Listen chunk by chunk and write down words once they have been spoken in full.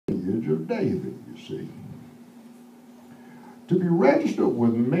David, you see, to be registered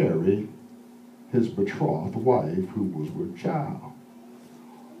with Mary, his betrothed wife, who was with child.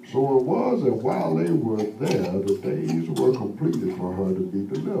 So it was that while they were there, the days were completed for her to be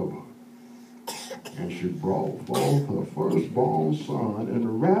delivered. And she brought forth her firstborn son,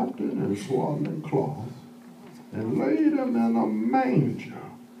 and wrapped him in swaddling cloth, and laid him in a manger,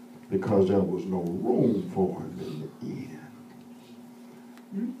 because there was no room for him in the inn.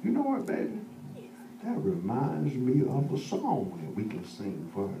 You know what, baby? That reminds me of a song that we can sing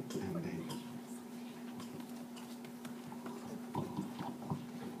for her today.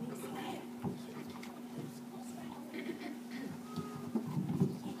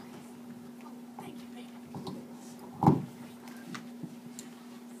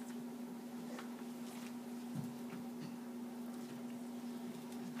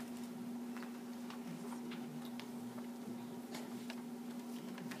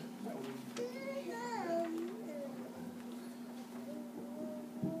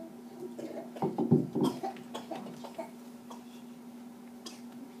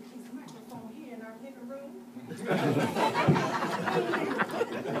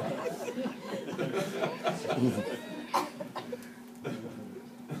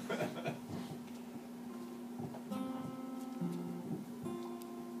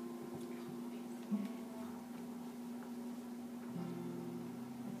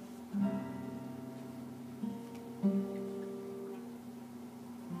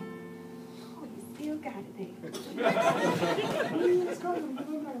 Got it there.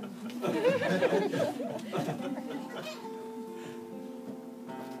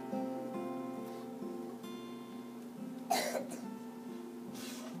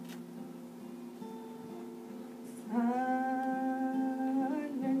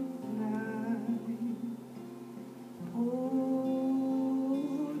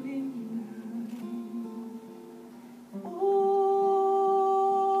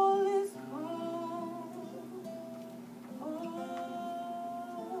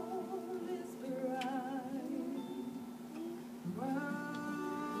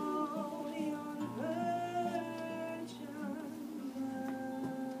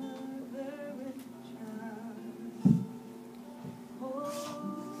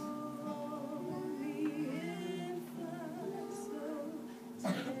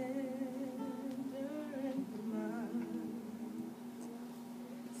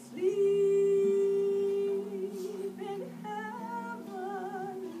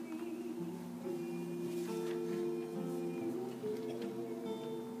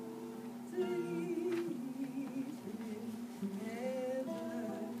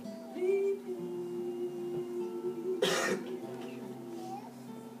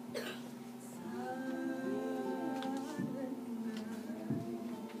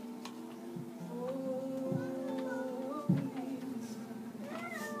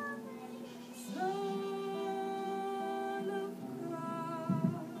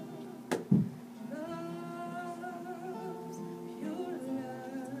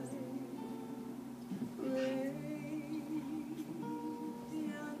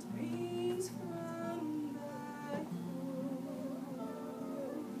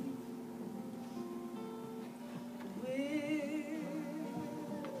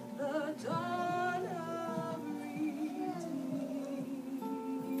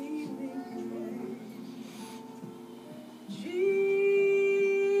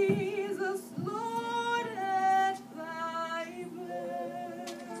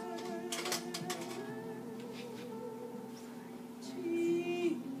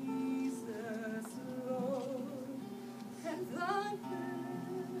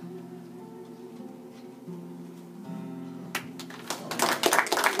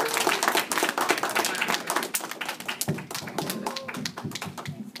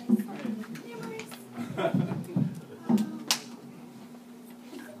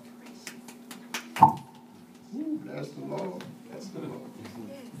 That's the Lord. That's the Lord.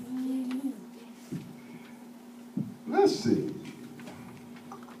 Let's see.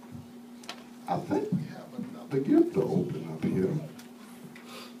 I think we have another gift to open up here.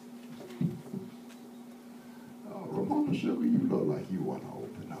 Oh, Ramona Sugar, you look like you want to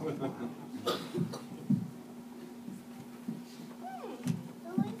open up one.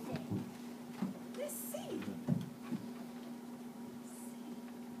 Who is it? Let's see.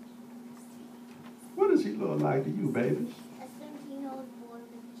 What does he look like to you, babies? A 17-year-old boy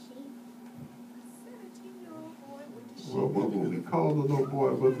with a sheep. A 17-year-old boy with a sheep. Well, what would we call the little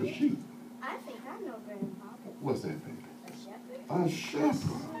boy with the sheep? I think I know, Grandpa. What's that, baby? A shepherd. A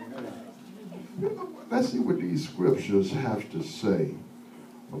shepherd. You know, let's see what these scriptures have to say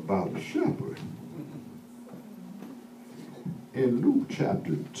about a shepherd. In Luke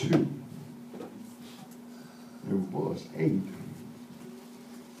chapter 2, in verse 8,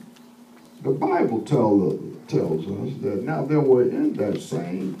 the Bible tells us that now there were in that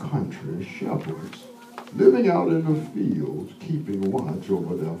same country shepherds living out in the fields, keeping watch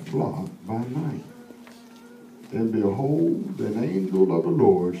over their flock by night. And behold, an angel of the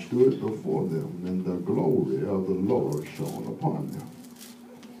Lord stood before them, and the glory of the Lord shone upon them.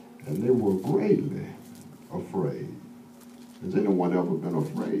 And they were greatly afraid. Has anyone ever been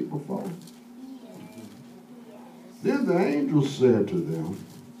afraid before? Then the angel said to them,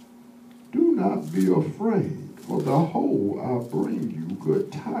 "Do not be afraid, for behold, I bring you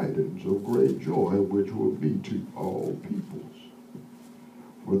good tidings of great joy, which will be to all peoples.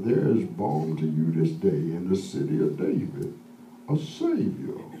 For there is born to you this day in the city of David a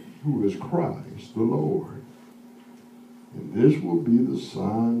Savior, who is Christ the Lord. And this will be the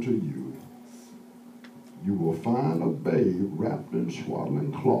sign to you. You will find a babe wrapped in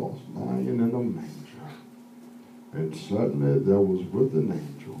swaddling cloths, lying in a manger." And suddenly there was with an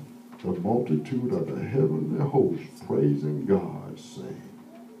angel the multitude of the heavenly host praising God, saying,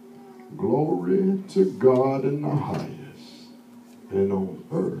 "Glory to God in the highest, and on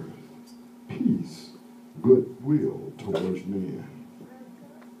earth peace, goodwill towards men."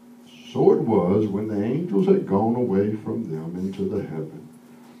 So it was, when the angels had gone away from them into the heaven,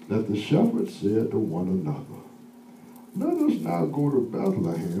 that the shepherds said to one another, "Let us now go to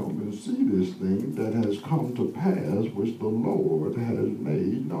Bethlehem and see this thing that has come to pass, which the Lord has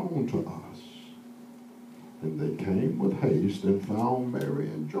made known to us." And they came with haste and found Mary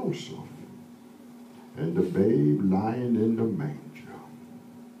and Joseph, and the babe lying in the manger.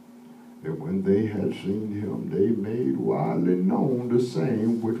 And when they had seen him, they made widely known the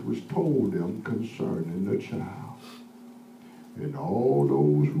same which was told them concerning the child. And all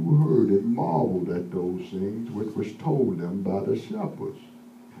those who heard it marveled at those things which was told them by the shepherds.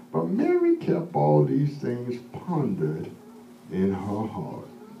 But Mary kept all these things pondered in her heart.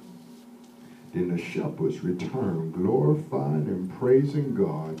 Then the shepherds returned, glorifying and praising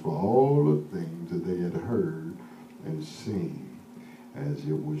God for all the things that they had heard and seen as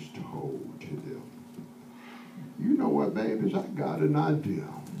it was told to them. You know what, babies? I got an idea.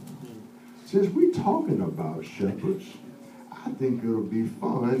 Since we're talking about shepherds, I think it'll be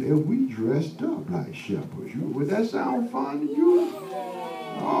fun if we dressed up like shepherds. Would that sound fun to you?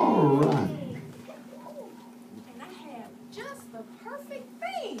 All right. And I have just the perfect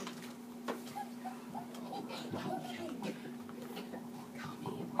thing.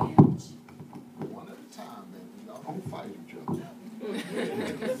 One at a time, baby. Y'all don't fight each other.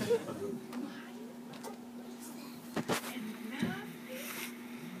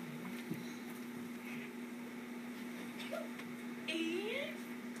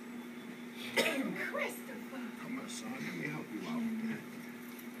 And Christopher. Come on, son. Let me help you out with that.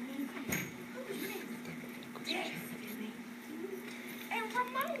 Destiny. And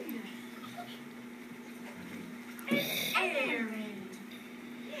Ramona. And Aaron.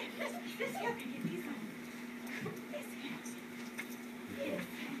 Yeah, let's help you get these on. Let's help you. Yeah.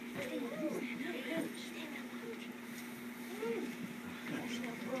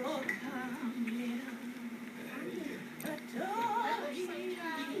 Oh, come here. Adore you.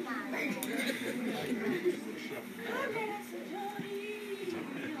 Oh, let us adore you.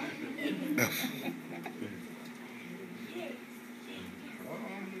 Yes.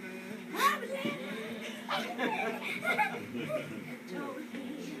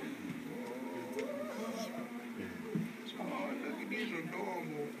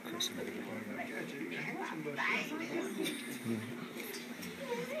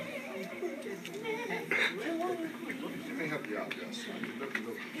 Let me help you out, Gus. Look.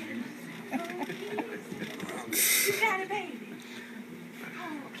 You got it, baby.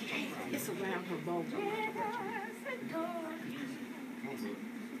 Okay. It's around her bowl. Let us adore you.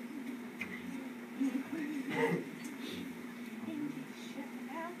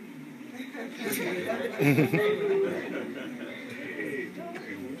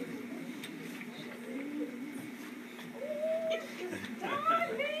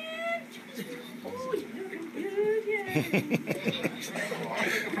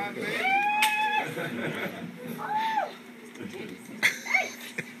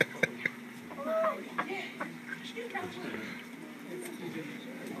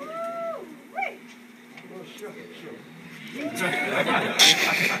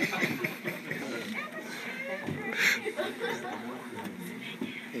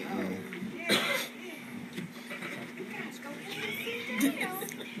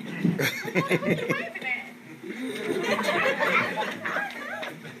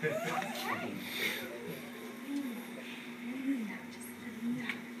 Hey,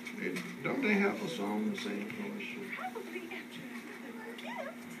 don't they have a song to sing for us? Probably after another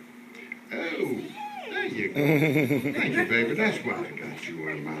gift. Oh, there you go. Thank you, baby. That's why I got you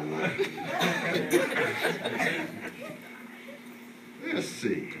in my life. Let's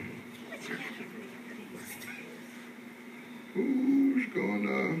see. Who's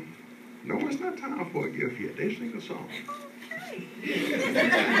gonna... No, it's not time for a gift yet. They sing a song.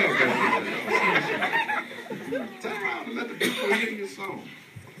 Turn around and let the people hear your song.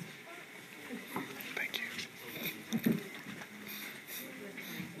 Thank you.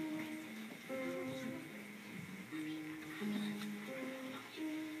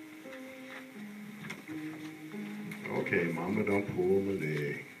 Okay, Mama, don't pull my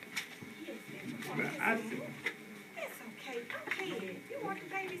leg. But I think... That's okay. Go ahead. You want the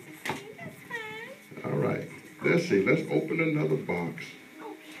babies to sing? That's fine. All right. Let's see. Let's open another box.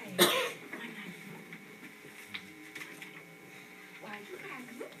 Okay. While you guys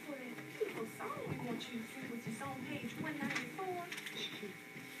look for that beautiful song I want you to see, which is on page 194,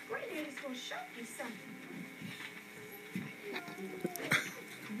 Granddaddy's going to show you something.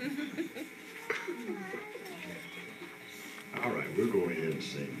 All right, we'll go ahead and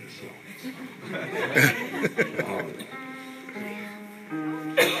sing this song. All right.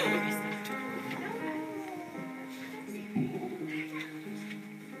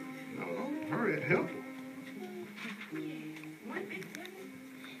 No, hurry, help her.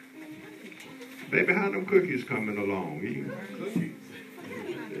 Baby, how them cookies coming along? Cookies?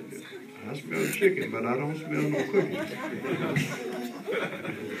 I smell chicken, but I don't smell no cookies.